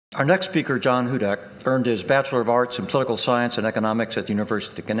Our next speaker, John Hudak, earned his Bachelor of Arts in Political Science and Economics at the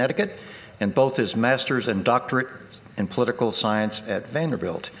University of Connecticut and both his master's and doctorate in political science at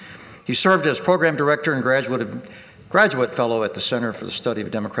Vanderbilt. He served as program director and graduate fellow at the Center for the Study of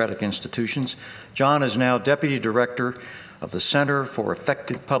Democratic Institutions. John is now deputy director of the Center for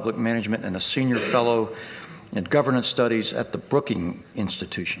Effective Public Management and a senior fellow in governance studies at the Brookings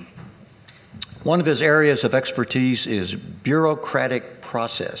Institution. One of his areas of expertise is bureaucratic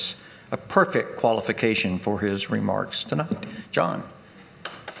process, a perfect qualification for his remarks tonight. John.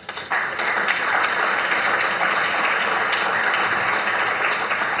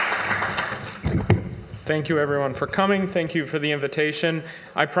 Thank you, everyone, for coming. Thank you for the invitation.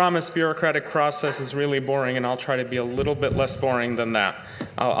 I promise bureaucratic process is really boring, and I'll try to be a little bit less boring than that.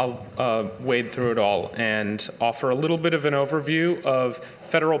 I'll wade through it all and offer a little bit of an overview of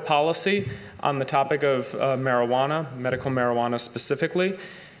federal policy on the topic of marijuana, medical marijuana specifically,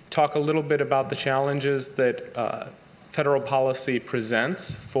 talk a little bit about the challenges that federal policy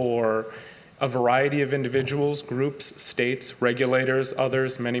presents for a variety of individuals, groups, states, regulators,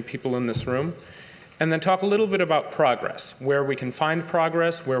 others, many people in this room. And then talk a little bit about progress, where we can find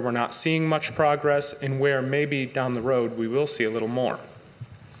progress, where we're not seeing much progress, and where maybe down the road we will see a little more.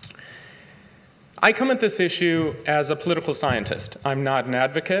 I come at this issue as a political scientist. I'm not an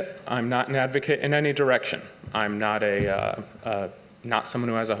advocate. I'm not an advocate in any direction. I'm not not someone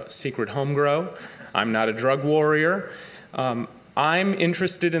who has a secret home grow. I'm not a drug warrior. I'm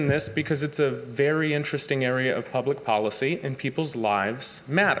interested in this because it's a very interesting area of public policy, and people's lives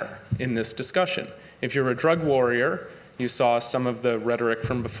matter in this discussion. If you're a drug warrior, you saw some of the rhetoric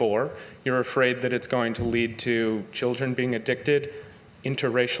from before, you're afraid that it's going to lead to children being addicted,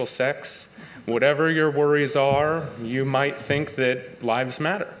 interracial sex. Whatever your worries are, you might think that lives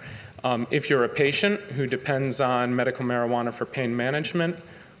matter. If you're a patient who depends on medical marijuana for pain management,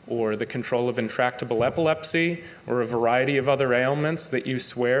 or the control of intractable epilepsy, or a variety of other ailments that you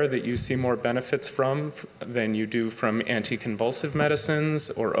swear that you see more benefits from than you do from anticonvulsive medicines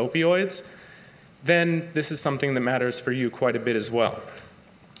or opioids, then this is something that matters for you quite a bit as well.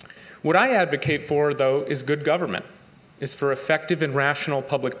 What I advocate for, though, is good government, is for effective and rational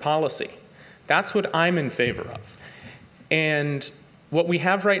public policy. That's what I'm in favor of. And what we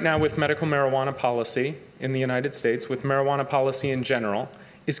have right now with medical marijuana policy in the United States, with marijuana policy in general,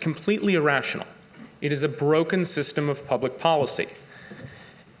 is completely irrational. It is a broken system of public policy.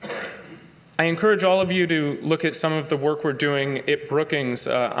 I encourage all of you to look at some of the work we're doing at Brookings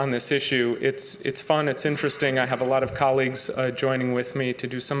on this issue. It's fun, it's interesting. I have a lot of colleagues joining with me to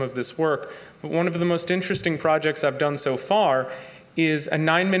do some of this work. But one of the most interesting projects I've done so far is a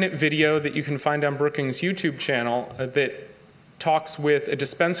 9-minute video that you can find on Brookings' YouTube channel that talks with a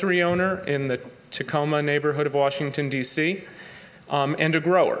dispensary owner in the Tacoma neighborhood of Washington, D.C., and a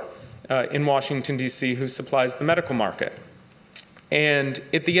grower in Washington, D.C., who supplies the medical market. And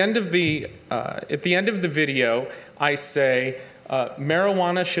at the end of the video, I say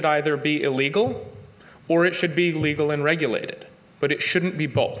marijuana should either be illegal or it should be legal and regulated, but it shouldn't be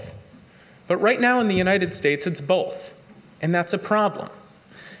both. But right now in the United States, it's both, and that's a problem.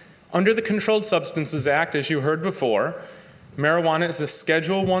 Under the Controlled Substances Act, as you heard before, marijuana is a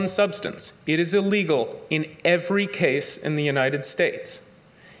Schedule I substance. It is illegal in every case in the United States.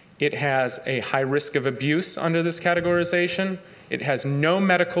 It has a high risk of abuse under this categorization. It has no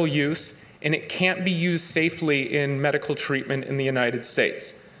medical use, and it can't be used safely in medical treatment in the United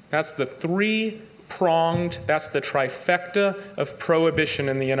States. That's the three-pronged, that's the trifecta of prohibition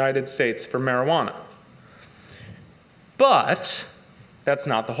in the United States for marijuana. But that's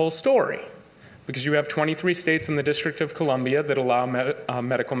not the whole story, because you have 23 states in the District of Columbia that allow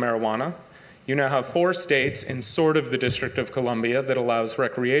medical marijuana. You now have 4 states in sort of the District of Columbia that allows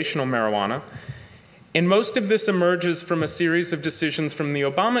recreational marijuana. And most of this emerges from a series of decisions from the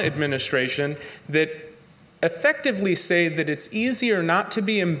Obama administration that effectively say that it's easier not to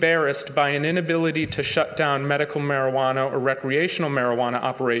be embarrassed by an inability to shut down medical marijuana or recreational marijuana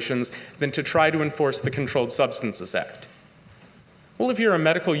operations than to try to enforce the Controlled Substances Act. Well, if you're a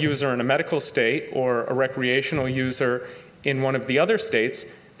medical user in a medical state or a recreational user in one of the other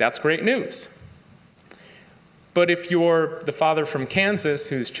states, that's great news. But if you're the father from Kansas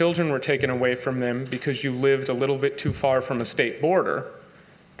whose children were taken away from them because you lived a little bit too far from a state border,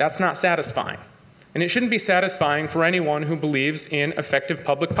 that's not satisfying. And it shouldn't be satisfying for anyone who believes in effective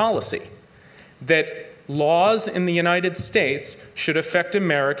public policy, that laws in the United States should affect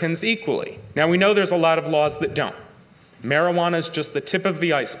Americans equally. Now, we know there's a lot of laws that don't. Marijuana is just the tip of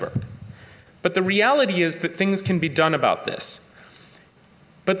the iceberg. But the reality is that things can be done about this.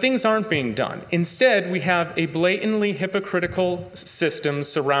 But things aren't being done. Instead, we have a blatantly hypocritical system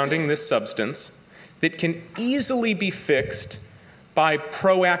surrounding this substance that can easily be fixed by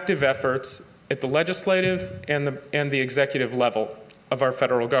proactive efforts at the legislative and the executive level of our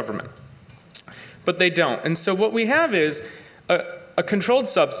federal government. But they don't. And so what we have is a controlled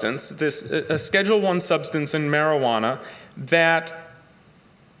substance, a Schedule I substance in marijuana that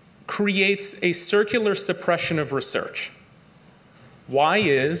creates a circular suppression of research. Why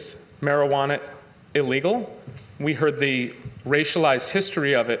is marijuana illegal? We heard the racialized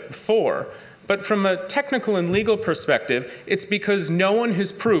history of it before. But from a technical and legal perspective, it's because no one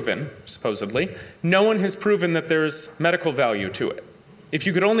has proven, supposedly, no one has proven that there's medical value to it. If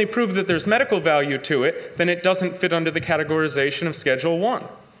you could only prove that there's medical value to it, then it doesn't fit under the categorization of Schedule I.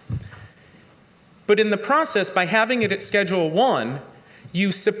 But in the process, by having it at Schedule I,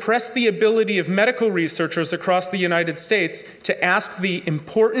 you suppress the ability of medical researchers across the United States to ask the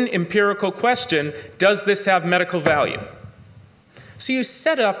important empirical question, does this have medical value? So you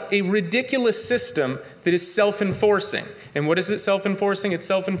set up a ridiculous system that is self-enforcing. And what is it self-enforcing? It's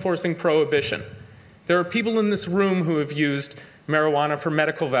self-enforcing prohibition. There are people in this room who have used marijuana for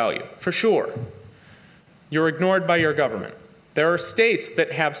medical value, for sure. You're ignored by your government. There are states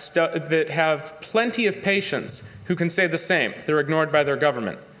that have plenty of patients who can say the same. They're ignored by their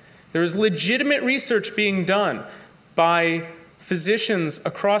government. There is legitimate research being done by physicians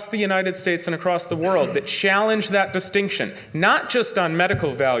across the United States and across the world that challenge that distinction, not just on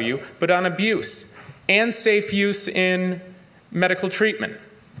medical value, but on abuse and safe use in medical treatment.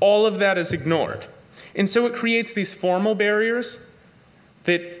 All of that is ignored. And so it creates these formal barriers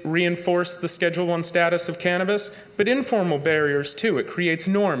that reinforce the Schedule I status of cannabis, but informal barriers too. It creates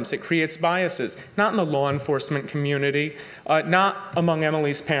norms, it creates biases, not in the law enforcement community, not among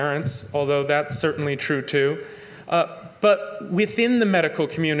Emily's parents, although that's certainly true too, but within the medical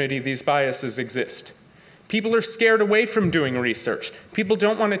community, these biases exist. People are scared away from doing research. People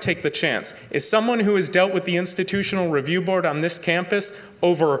don't want to take the chance. As someone who has dealt with the Institutional Review Board on this campus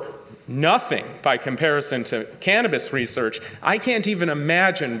over nothing by comparison to cannabis research, I can't even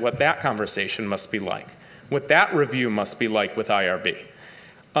imagine what that conversation must be like, what that review must be like with IRB.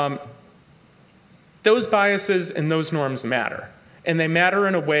 Those biases and those norms matter, and they matter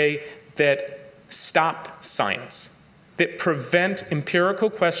in a way that stop science, that prevent empirical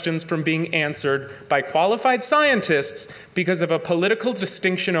questions from being answered by qualified scientists because of a political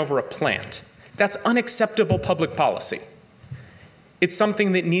distinction over a plant. That's unacceptable public policy. It's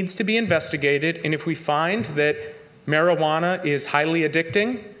something that needs to be investigated, and if we find that marijuana is highly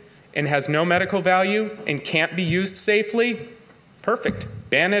addicting and has no medical value and can't be used safely, perfect.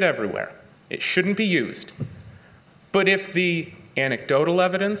 Ban it everywhere. It shouldn't be used. But if the anecdotal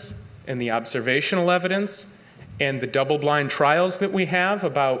evidence and the observational evidence and the double-blind trials that we have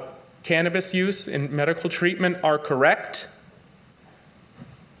about cannabis use in medical treatment are correct,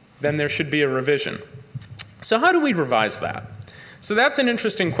 then there should be a revision. So how do we revise that? So that's an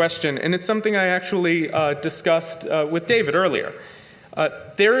interesting question, and it's something I actually discussed with David earlier.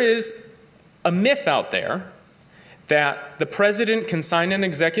 There is a myth out there that the president can sign an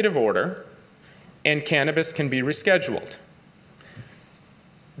executive order and cannabis can be rescheduled.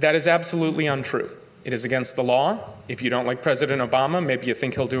 That is absolutely untrue. It is against the law. If you don't like President Obama, maybe you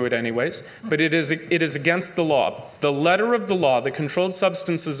think he'll do it anyways, but it is against the law. The letter of the law, the Controlled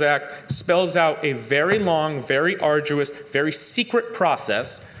Substances Act, spells out a very long, very arduous, very secret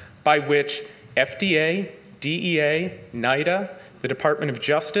process by which FDA, DEA, NIDA, the Department of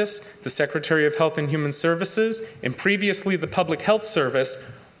Justice, the Secretary of Health and Human Services, and previously the Public Health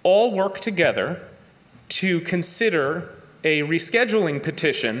Service all work together to consider a rescheduling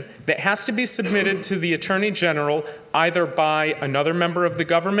petition that has to be submitted to the Attorney General either by another member of the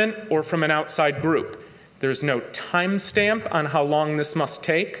government or from an outside group. There's no timestamp on how long this must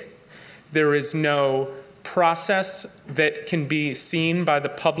take. There is no process that can be seen by the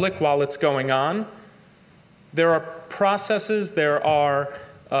public while it's going on. There are processes, there are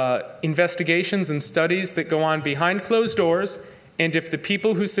investigations and studies that go on behind closed doors. And if the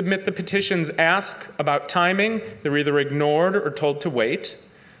people who submit the petitions ask about timing, they're either ignored or told to wait.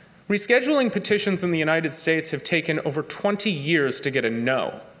 Rescheduling petitions in the United States have taken over 20 years to get a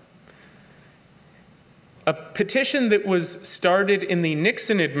no. A petition that was started in the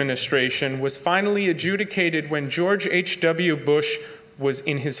Nixon administration was finally adjudicated when George H.W. Bush was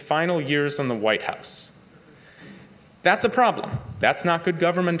in his final years in the White House. That's a problem. That's not good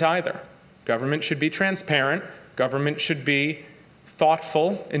government either. Government should be transparent. Government should be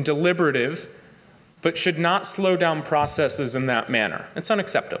thoughtful and deliberative, but should not slow down processes in that manner. It's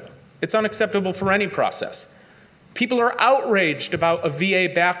unacceptable. It's unacceptable for any process. People are outraged about a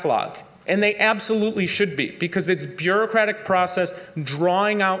VA backlog, and they absolutely should be, because it's bureaucratic process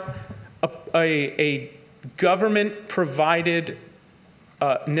drawing out a government-provided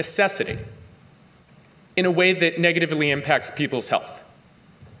necessity in a way that negatively impacts people's health.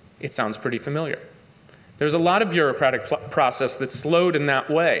 It sounds pretty familiar. There's a lot of bureaucratic process that's slowed in that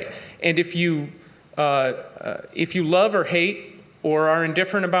way. And if you love or hate or are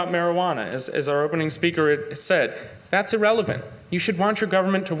indifferent about marijuana, as our opening speaker said, that's irrelevant. You should want your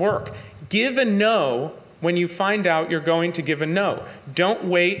government to work. Give a no when you find out you're going to give a no. Don't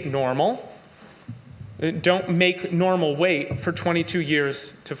wait normal. Don't make normal wait for 22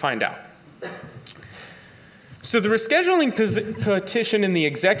 years to find out. So the rescheduling petition in the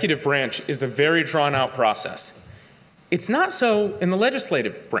executive branch is a very drawn-out process. It's not so in the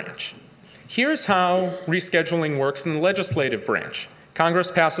legislative branch. Here's how rescheduling works in the legislative branch.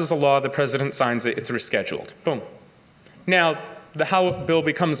 Congress passes a law, the president signs it, it's rescheduled. Boom. Now, how a bill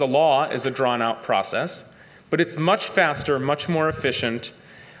becomes a law is a drawn-out process, but it's much faster, much more efficient,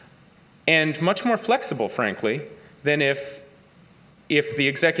 and much more flexible, frankly, than if the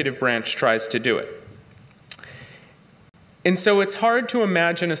executive branch tries to do it. And so it's hard to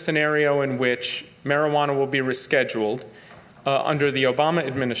imagine a scenario in which marijuana will be rescheduled under the Obama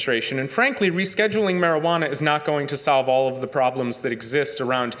administration. And frankly, rescheduling marijuana is not going to solve all of the problems that exist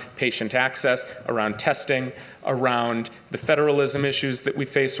around patient access, around testing, around the federalism issues that we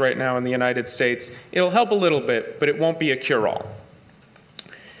face right now in the United States. It'll help a little bit, but it won't be a cure-all.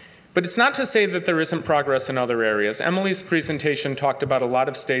 But it's not to say that there isn't progress in other areas. Emily's presentation talked about a lot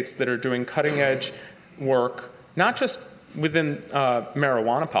of states that are doing cutting-edge work, not just within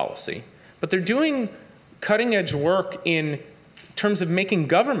marijuana policy, but they're doing cutting-edge work in terms of making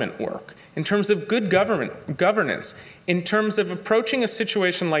government work, in terms of good governance, in terms of approaching a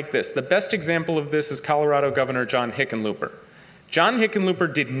situation like this. The best example of this is Colorado Governor John Hickenlooper. John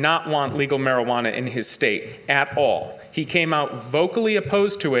Hickenlooper did not want legal marijuana in his state at all. He came out vocally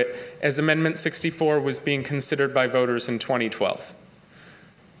opposed to it as Amendment 64 was being considered by voters in 2012.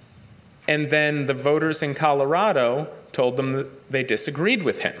 And then the voters in Colorado told them that they disagreed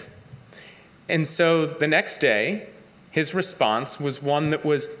with him. And so the next day, his response was one that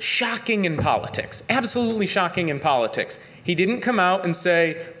was shocking in politics, absolutely shocking in politics. He didn't come out and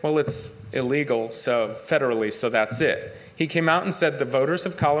say, well, it's illegal, so federally, so that's it. He came out and said, the voters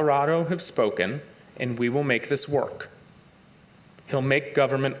of Colorado have spoken, and we will make this work. He'll make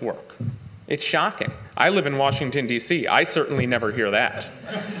government work. It's shocking. I live in Washington, D.C. I certainly never hear that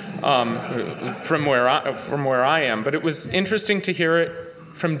from where I am. But it was interesting to hear it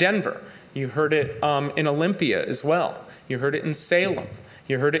from Denver. You heard it in Olympia as well. You heard it in Salem.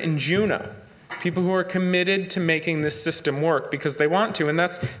 You heard it in Juneau. People who are committed to making this system work because they want to. And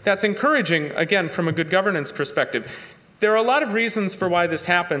that's encouraging, again, from a good governance perspective. There are a lot of reasons for why this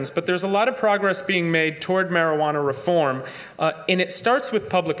happens, but there's a lot of progress being made toward marijuana reform, and it starts with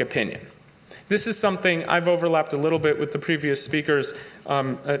public opinion. This is something I've overlapped a little bit with the previous speakers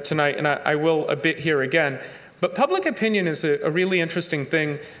tonight, and I will a bit here again. But public opinion is a really interesting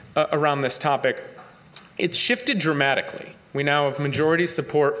thing around this topic. It's shifted dramatically. We now have majority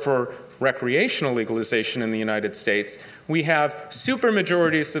support for recreational legalization in the United States. We have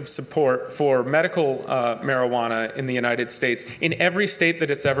supermajorities of support for medical marijuana in the United States in every state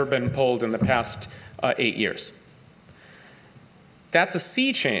that it's ever been polled in the past 8 years. That's a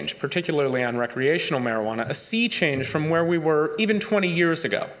sea change, particularly on recreational marijuana, a sea change from where we were even 20 years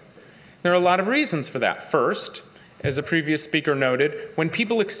ago. There are a lot of reasons for that. First, as a previous speaker noted, when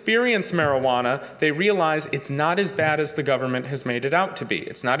people experience marijuana, they realize it's not as bad as the government has made it out to be.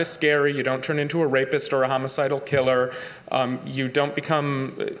 It's not as scary. You don't turn into a rapist or a homicidal killer. You don't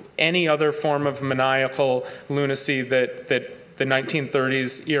become any other form of maniacal lunacy that the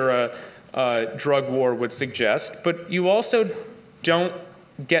 1930s era drug war would suggest. But you also don't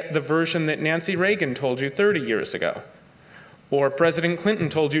get the version that Nancy Reagan told you 30 years ago, or President Clinton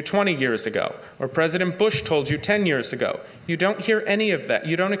told you 20 years ago, or President Bush told you 10 years ago. You don't hear any of that.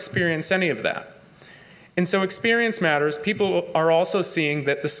 You don't experience any of that. And so experience matters. People are also seeing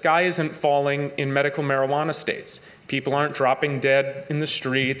that the sky isn't falling in medical marijuana states. People aren't dropping dead in the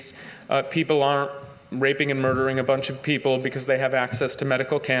streets. People aren't raping and murdering a bunch of people because they have access to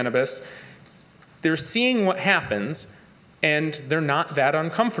medical cannabis. They're seeing what happens, and they're not that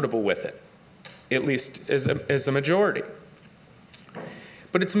uncomfortable with it, at least as a majority.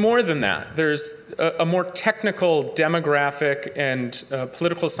 But it's more than that. There's a more technical demographic and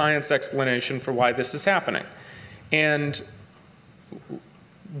political science explanation for why this is happening. And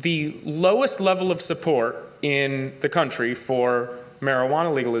the lowest level of support in the country for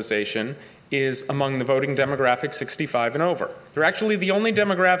marijuana legalization is among the voting demographic 65 and over. They're actually the only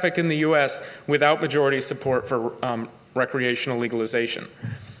demographic in the US without majority support for recreational legalization.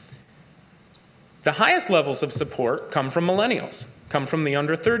 The highest levels of support come from millennials, come from the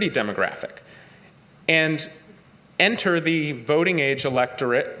under 30 demographic, and enter the voting age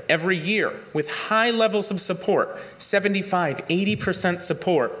electorate every year with high levels of support, 75, 80%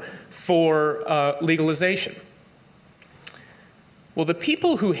 support for legalization. Well, the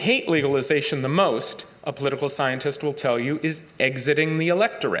people who hate legalization the most, a political scientist will tell you, is exiting the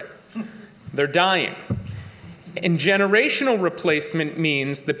electorate. They're dying. And generational replacement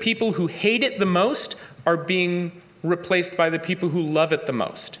means the people who hate it the most are being replaced by the people who love it the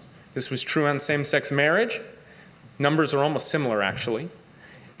most. This was true on same-sex marriage. Numbers are almost similar, actually.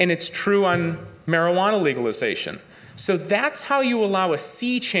 And it's true on marijuana legalization. So that's how you allow a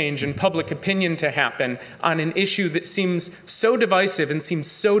sea change in public opinion to happen on an issue that seems so divisive and seemed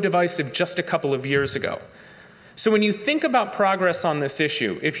so divisive just a couple of years ago. So when you think about progress on this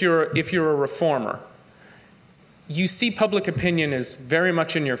issue, if you're a reformer, you see public opinion is very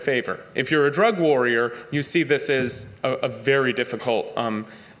much in your favor. If you're a drug warrior, you see this as a very difficult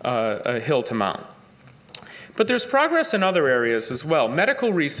hill to mount. But there's progress in other areas as well.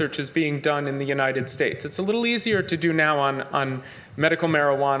 Medical research is being done in the United States. It's a little easier to do now on medical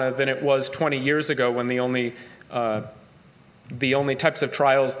marijuana than it was 20 years ago when the only types of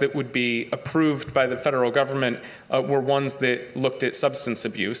trials that would be approved by the federal government were ones that looked at substance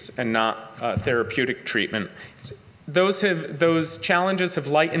abuse and not therapeutic treatment. Those challenges have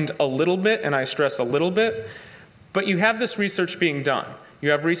lightened a little bit, and I stress a little bit, but you have this research being done. You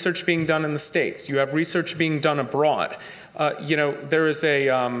have research being done in the States. You have research being done abroad. There is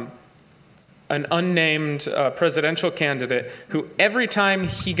an unnamed presidential candidate who every time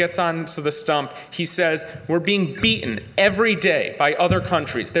he gets onto the stump, he says, we're being beaten every day by other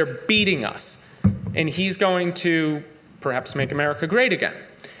countries. They're beating us. And he's going to perhaps make America great again.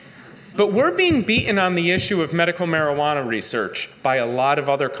 But we're being beaten on the issue of medical marijuana research by a lot of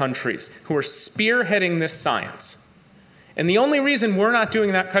other countries who are spearheading this science. And the only reason we're not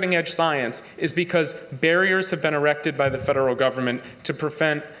doing that cutting-edge science is because barriers have been erected by the federal government to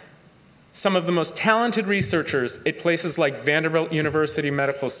prevent some of the most talented researchers at places like Vanderbilt University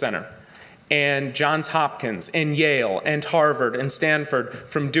Medical Center and Johns Hopkins and Yale and Harvard and Stanford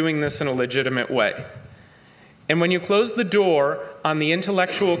from doing this in a legitimate way. And when you close the door on the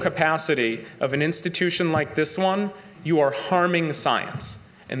intellectual capacity of an institution like this one, you are harming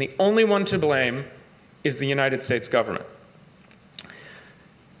science. And the only one to blame is the United States government.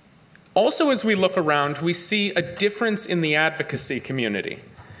 Also, as we look around, we see a difference in the advocacy community.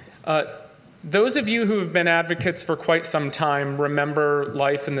 Those of you who have been advocates for quite some time remember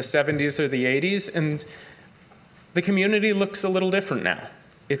life in the 70s or the 80s, and the community looks a little different now.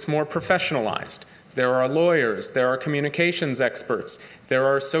 It's more professionalized. There are lawyers, there are communications experts, there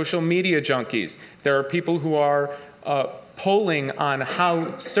are social media junkies, there are people who are polling on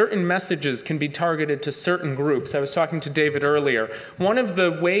how certain messages can be targeted to certain groups. I was talking to David earlier. One of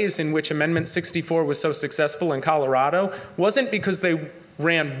the ways in which Amendment 64 was so successful in Colorado wasn't because they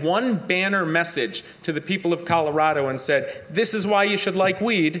ran one banner message to the people of Colorado and said, this is why you should like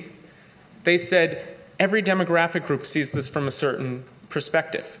weed. They said, every demographic group sees this from a certain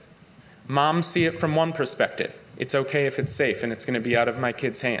perspective. Moms see it from one perspective. It's okay if it's safe and it's going to be out of my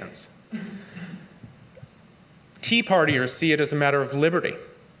kids' hands. Tea partiers see it as a matter of liberty.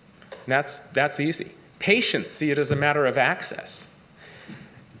 That's easy. Patients see it as a matter of access.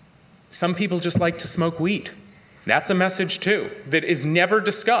 Some people just like to smoke weed. That's a message too, that is never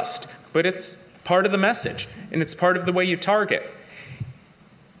discussed, but it's part of the message, and it's part of the way you target.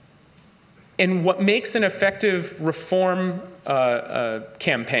 And what makes an effective reform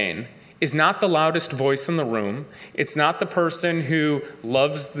campaign is not the loudest voice in the room. It's not the person who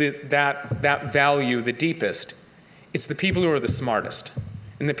loves that value the deepest. It's the people who are the smartest.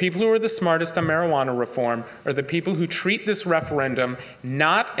 And the people who are the smartest on marijuana reform are the people who treat this referendum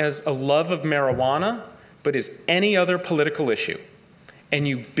not as a love of marijuana, but as any other political issue. And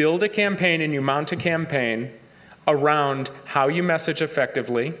you build a campaign and you mount a campaign around how you message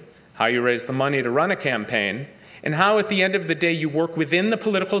effectively, how you raise the money to run a campaign, and how at the end of the day you work within the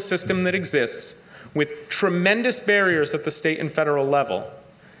political system that exists with tremendous barriers at the state and federal level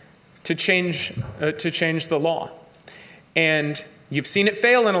to change the law. And you've seen it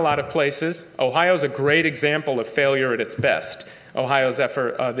fail in a lot of places. Ohio's a great example of failure at its best, Ohio's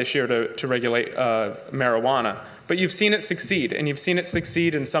effort this year to regulate marijuana. But you've seen it succeed, and you've seen it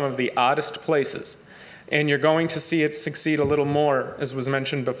succeed in some of the oddest places. And you're going to see it succeed a little more, as was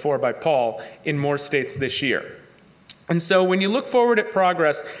mentioned before by Paul, in more states this year. And so when you look forward at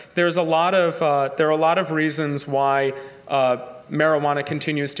progress, there are a lot of reasons why marijuana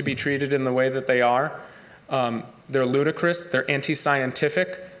continues to be treated in the way that they are. They're ludicrous, they're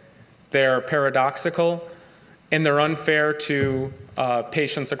anti-scientific, they're paradoxical, and they're unfair to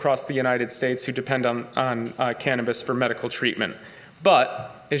patients across the United States who depend on cannabis for medical treatment.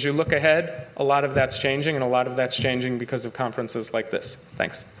 But as you look ahead, a lot of that's changing, and a lot of that's changing because of conferences like this.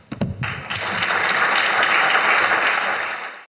 Thanks.